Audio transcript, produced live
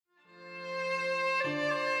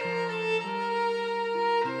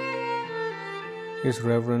is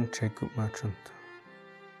Reverend Jacob Merchant,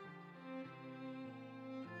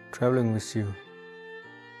 traveling with you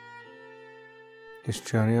this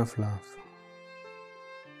journey of love.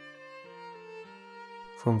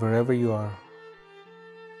 From wherever you are,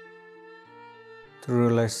 the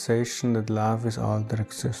realization that love is all that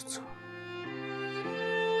exists.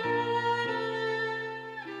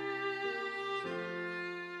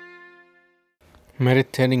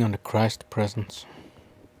 Meditating on the Christ presence.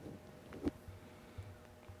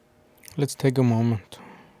 Let's take a moment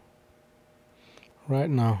right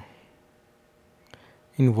now,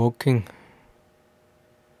 invoking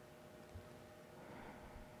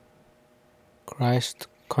Christ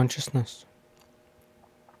consciousness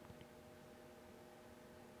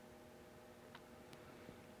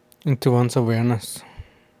into one's awareness.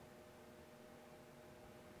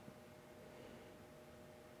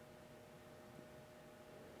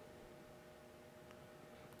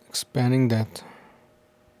 Expanding that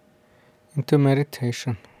into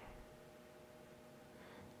meditation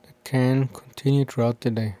that can continue throughout the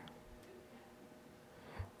day.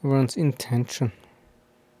 One's intention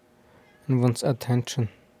and one's attention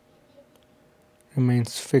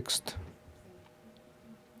remains fixed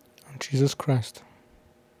on Jesus Christ.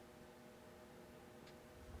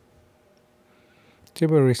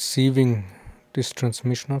 Thereby receiving this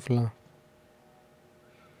transmission of love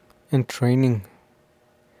and training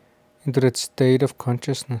into that state of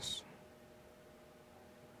consciousness,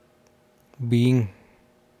 being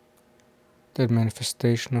that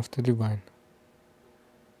manifestation of the divine.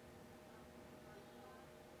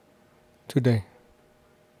 Today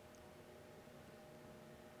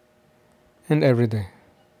and every day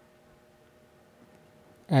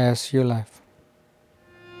as your life.